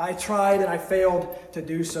illustrate. I tried and I failed to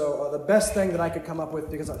do so. The best thing that I could come up with,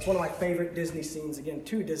 because it's one of my favorite Disney scenes, again,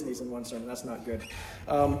 2 Disneys in one sermon, that's not good.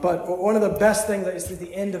 But one of the best things is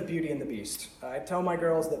the end of Beauty and the Beast. I tell my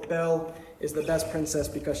girls that Belle is the best princess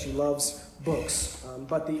because she loves books.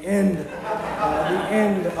 But the end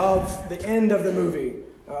of the movie,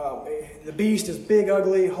 the beast is big,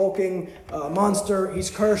 ugly, hulking monster. He's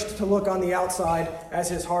cursed to look on the outside as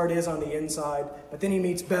his heart is on the inside. But then he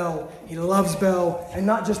meets Belle. He loves Belle, and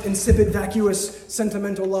not just insipid, vacuous,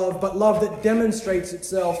 sentimental love, but love that demonstrates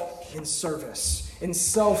itself in service, in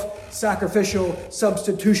self-sacrificial,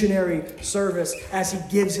 substitutionary service as he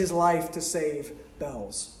gives his life to save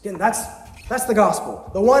Belle's. Again, that's the gospel.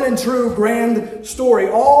 The one and true grand story.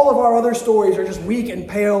 All of our other stories are just weak and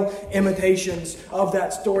pale imitations of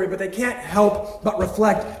that story, but they can't help but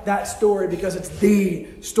reflect that story because it's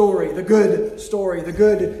the story, the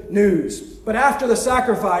good news. But after the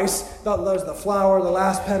sacrifice, the flower, the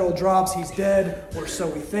last petal drops, he's dead, or so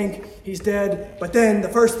we think he's dead. But then the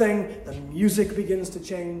first thing, the music begins to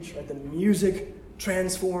change. Right? The music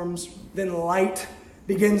transforms. Then light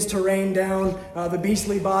begins to rain down. The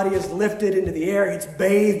beastly body is lifted into the air. It's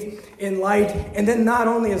bathed in light. And then not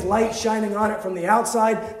only is light shining on it from the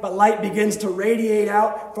outside, but light begins to radiate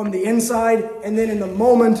out from the inside. And then in the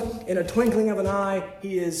moment, in a twinkling of an eye,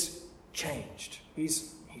 he is changed.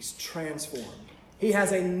 He's transformed. He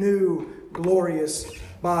has a new glorious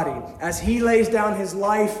body. As he lays down his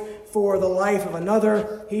life for the life of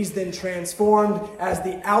another, he's then transformed as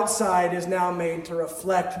the outside is now made to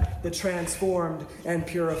reflect the transformed and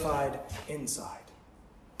purified inside.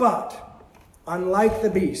 But, unlike the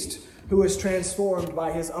beast who is transformed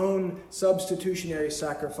by his own substitutionary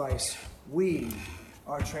sacrifice, we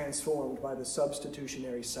are transformed by the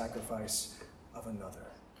substitutionary sacrifice of another.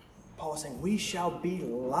 Paul is saying we shall be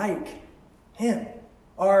like him.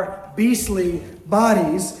 Our beastly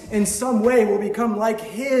bodies in some way will become like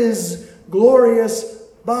his glorious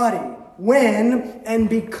body when and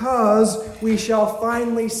because we shall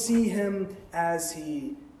finally see him as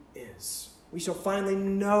he is. We shall finally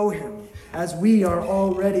know him as we are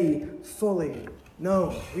already fully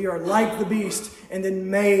known. We are like the beast and then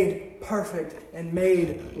made perfect and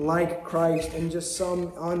made like Christ in just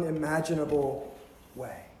some unimaginable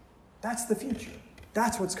way. That's the future.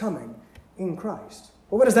 That's what's coming in Christ.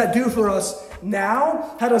 Well, what does that do for us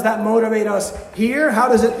now? How does that motivate us here? How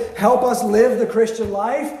does it help us live the Christian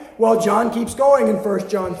life? Well, John keeps going in 1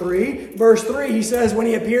 John 3. Verse 3, he says, when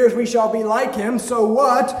he appears, we shall be like him. So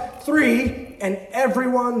what? 3, and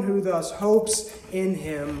everyone who thus hopes in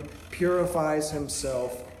him purifies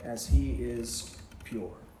himself as he is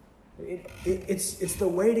pure. It's the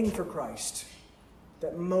waiting for Christ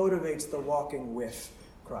that motivates the walking with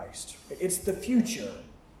Christ. It's the future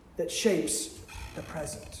that shapes the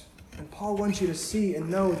present. And Paul wants you to see and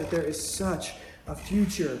know that there is such a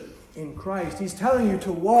future in Christ. He's telling you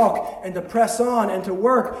to walk and to press on and to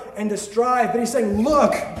work and to strive. But he's saying,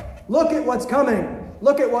 look at what's coming.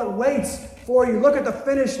 Look at what waits for you. Look at the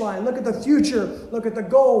finish line. Look at the future. Look at the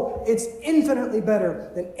goal. It's infinitely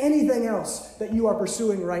better than anything else that you are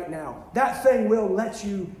pursuing right now. That thing will let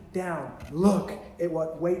you down. Look at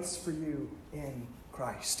what waits for you in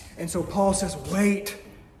Christ. And so Paul says, wait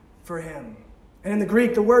for him. And in the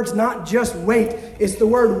Greek, the word's not just wait. It's the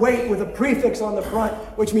word wait with a prefix on the front,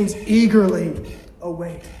 which means eagerly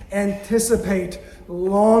await, anticipate,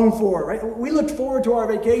 long for, right? We looked forward to our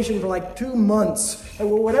vacation for like 2 months. And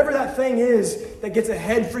whatever that thing is that gets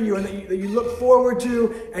ahead for you and that you look forward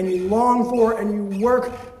to and you long for and you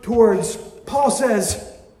work towards, Paul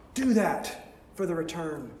says, do that for the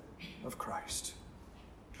return of Christ.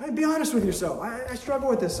 Right? Be honest with yourself. I struggle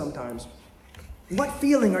with this sometimes. What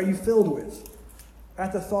feeling are you filled with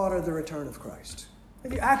at the thought of the return of Christ?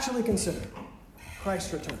 Have you actually considered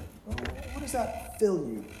Christ's return? What does that fill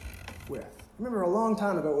you with? I remember a long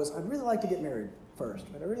time ago was, I'd really like to get married first.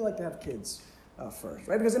 I'd really like to have kids first,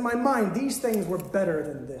 right? Because in my mind, these things were better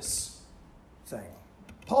than this thing.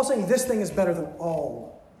 Paul's saying this thing is better than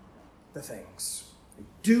all the things.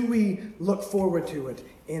 Do we look forward to it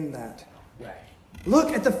in that way?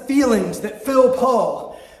 Look at the feelings that fill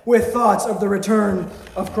Paul with thoughts of the return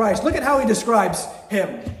of Christ. Look at how he describes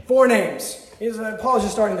him. 4 names. Paul's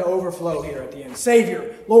just starting to overflow here at the end.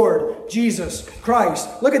 Savior, Lord, Jesus, Christ.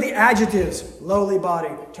 Look at the adjectives. Lowly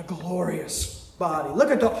body to glorious body.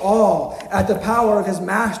 Look at the awe at the power of his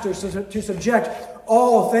master to subject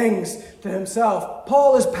all things to himself.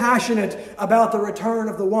 Paul is passionate about the return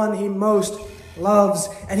of the one he most loves,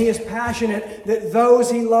 and he is passionate that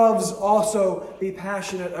those he loves also be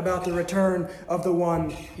passionate about the return of the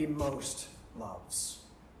one he most loves.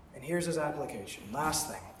 And here's his application. Last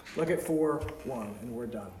thing. Look at 4:1, and we're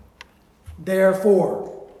done.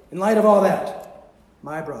 Therefore, in light of all that,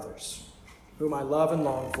 my brothers, whom I love and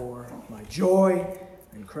long for, my joy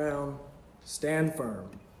and crown, stand firm,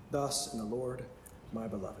 thus in the Lord, my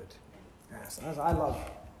beloved. Yes,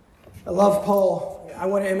 I love Paul. I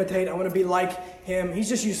want to imitate. I want to be like him. He's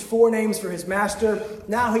just used 4 names for his master.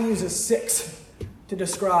 Now he uses 6 to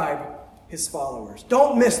describe his followers.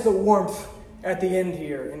 Don't miss the warmth at the end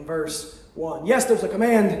here in verse 1. Yes, there's a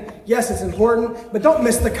command. Yes, it's important. But don't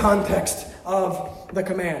miss the context of the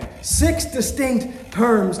command. 6 distinct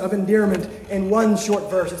terms of endearment in one short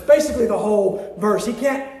verse. It's basically the whole verse. He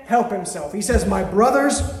can't help himself. He says, my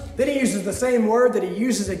brothers. Then he uses the same word that he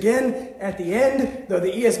uses again at the end, though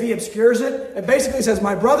the ESV obscures it. It basically says,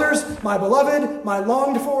 my brothers, my beloved, my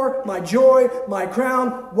longed for, my joy, my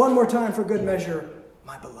crown. One more time for good measure,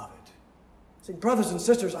 my beloved. See, brothers and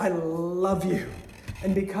sisters, I love you.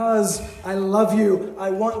 And because I love you, I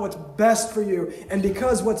want what's best for you. And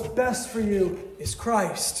because what's best for you is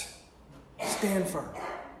Christ, stand firm.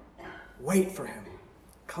 Wait for him.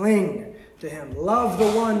 Cling to him. Love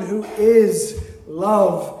the one who is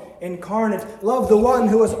love incarnate. Love the one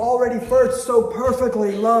who has already first so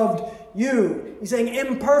perfectly loved you. He's saying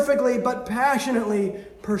imperfectly but passionately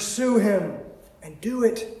pursue him and do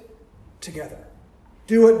it together.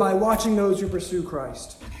 Do it by watching those who pursue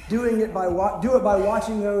Christ. Do it by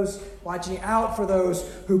watching out for those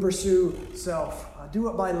who pursue self. Do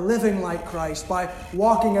it by living like Christ, by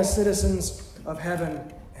walking as citizens of heaven,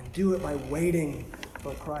 and do it by waiting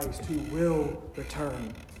for Christ who will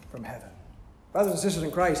return from heaven. Brothers and sisters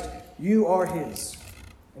in Christ, you are his,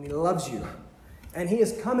 and he loves you, and he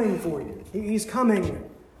is coming for you. He's coming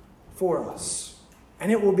for us,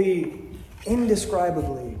 and it will be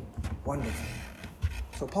indescribably wonderful.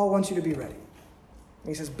 So Paul wants you to be ready.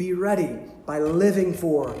 He says, be ready by living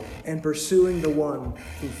for and pursuing the one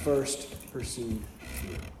who first pursued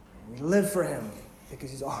you. We live for him because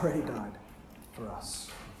he's already died for us,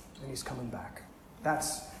 and he's coming back.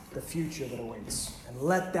 That's the future that awaits. And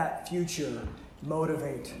let that future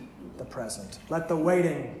motivate the present. Let the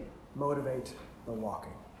waiting motivate the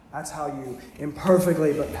walking. That's how you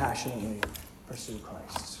imperfectly but passionately pursue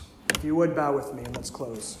Christ. If you would bow with me, and let's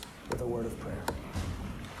close with a word of prayer.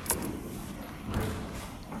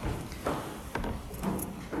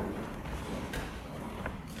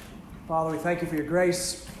 Father, we thank you for your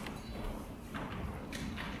grace.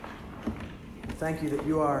 Thank you that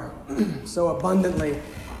you are so abundantly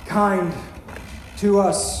kind to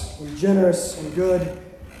us and generous and good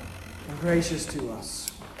and gracious to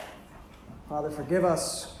us. Father, forgive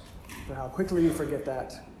us for how quickly you forget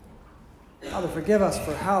that. Father, forgive us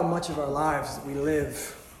for how much of our lives we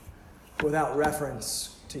live without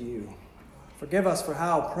reference to you. Forgive us for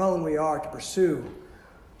how prone we are to pursue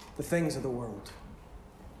the things of the world.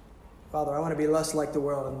 Father, I want to be less like the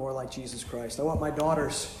world and more like Jesus Christ. I want my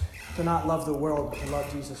daughters to not love the world, but to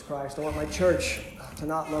love Jesus Christ. I want my church to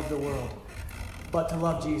not love the world, but to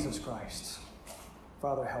love Jesus Christ.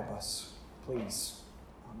 Father, help us, please.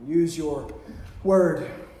 Use your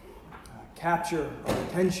word. Capture our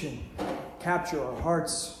attention. Capture our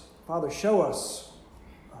hearts. Father, show us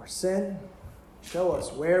our sin. Show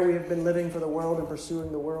us where we have been living for the world and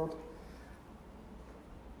pursuing the world.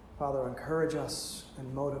 Father, encourage us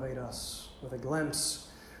and motivate us with a glimpse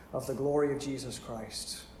of the glory of Jesus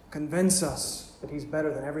Christ. Convince us that he's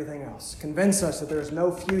better than everything else. Convince us that there is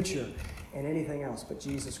no future in anything else but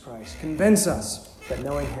Jesus Christ. Convince us that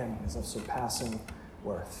knowing him is of surpassing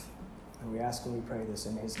worth. And we ask and we pray this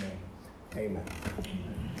in his name. Amen.